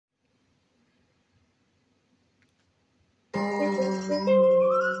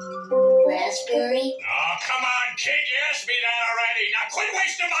Quit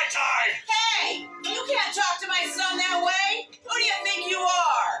wasting my time! Hey! You can't talk to my son that way! Who do you think you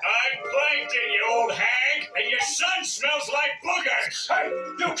are? I'm Plankton, you old hag, and your son smells like boogers! Hey,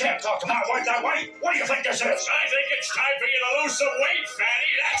 you can't talk to my wife that way! What do you think this is? I think it's time for you to lose some weight,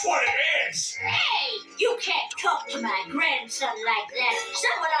 fatty! That's what it is! Hey! You can't talk to my grandson like that.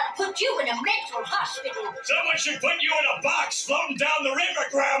 Someone ought to put you in a mental hospital. Someone should put you in a box floating down the river,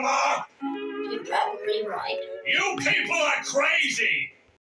 Grandma! You're probably right. You people are crazy!